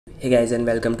Hey guys, and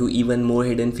welcome to even more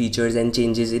hidden features and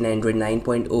changes in Android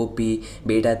 9.0 P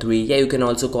Beta 3. Yeah, you can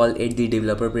also call it the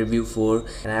developer preview 4,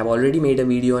 and I have already made a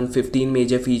video on 15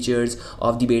 major features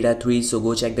of the Beta 3, so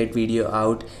go check that video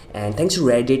out. And thanks to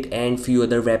Reddit and few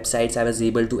other websites, I was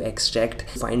able to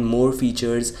find more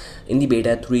features in the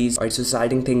Beta 3. Alright, so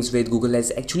starting things with, Google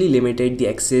has actually limited the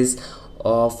access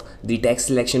of the text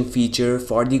selection feature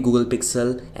for the Google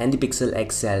Pixel and the Pixel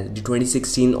XL. The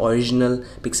 2016 original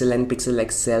Pixel and Pixel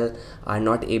XL are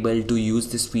not able to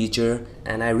use this feature,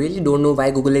 and I really don't know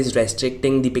why Google is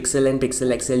restricting the Pixel and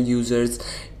Pixel XL users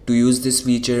to use this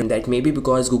feature. That may be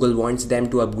because Google wants them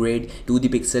to upgrade to the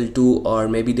Pixel 2 or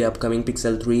maybe the upcoming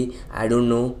Pixel 3, I don't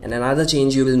know. And another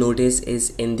change you will notice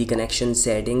is in the connection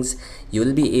settings. You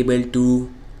will be able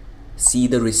to see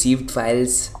the received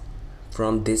files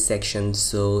from this section.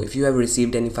 So if you have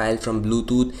received any file from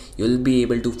Bluetooth, you'll be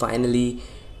able to finally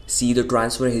see the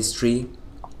transfer history.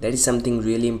 That is something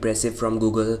really impressive from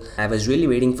Google. I was really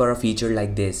waiting for a feature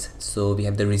like this. So we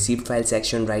have the received file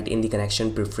section right in the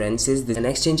connection preferences. The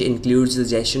next change includes the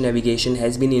gesture navigation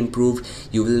has been improved.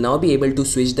 You will now be able to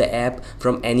switch the app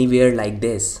from anywhere like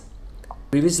this.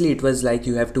 Previously it was like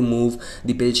you have to move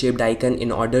the pill-shaped icon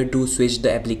in order to switch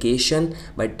the application,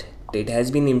 but it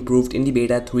has been improved in the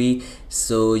Beta 3,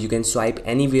 so you can swipe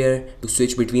anywhere to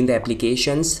switch between the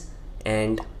applications,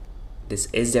 and this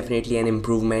is definitely an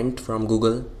improvement from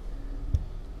Google.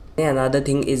 Another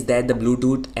thing is that the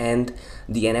Bluetooth and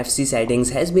the NFC settings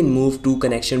has been moved to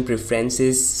connection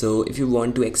preferences. So if you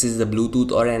want to access the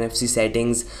Bluetooth or NFC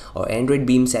settings or Android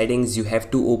Beam settings, you have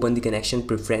to open the connection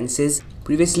preferences.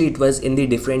 Previously it was in the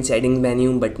different settings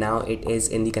menu, but now it is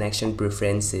in the connection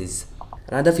preferences.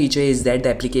 Another feature is that the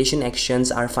application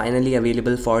actions are finally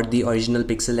available for the original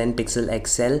Pixel and Pixel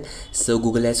XL. So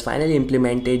Google has finally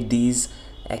implemented these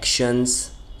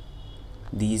actions,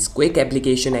 these quick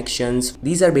application actions.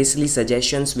 These are basically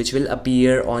suggestions which will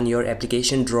appear on your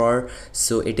application drawer.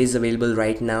 So it is available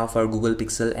right now for Google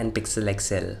Pixel and Pixel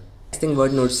XL. Next thing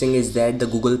worth noticing is that the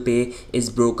Google Pay is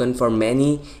broken for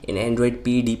many in Android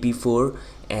P DP4,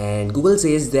 and Google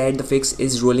says that the fix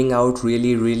is rolling out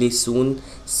really soon.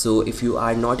 So if you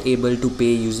are not able to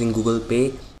pay using Google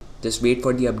Pay, just wait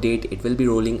for the update. It will be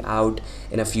rolling out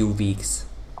in a few weeks.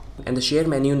 And the share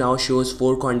menu now shows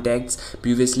 4 contacts.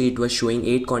 Previously it was showing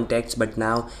 8 contacts, but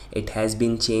now it has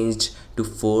been changed to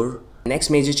 4.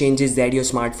 Next major change is that your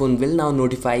smartphone will now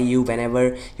notify you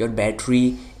whenever your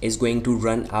battery is going to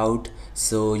run out.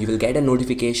 So you will get a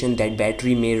notification that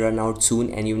battery may run out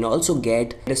soon, and you will also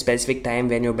get a specific time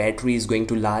when your battery is going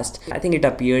to last. I think it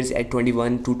appears at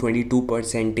 21 to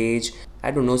 22%. I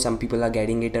don't know, some people are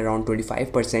getting it around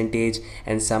 25%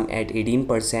 and some at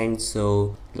 18%.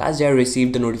 So last day I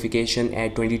received the notification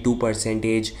at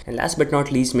 22%. And last but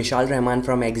not least, Mishal Rahman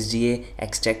from XGA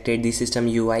extracted the system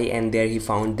UI, and there he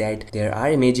found that there are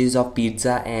images of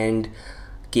pizza and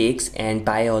cakes and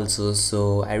pie also.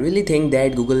 So I really think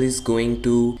that Google is going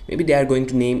to, maybe they are going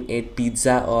to name it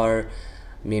pizza or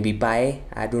maybe pie,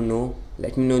 I don't know.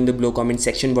 Let me know in the below comment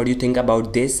section what you think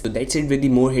about this. So that's it with the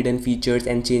more hidden features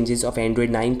and changes of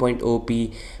Android 9.0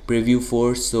 P Preview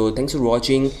 4. So thanks for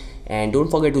watching, and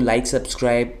don't forget to like,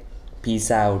 subscribe.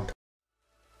 Peace out.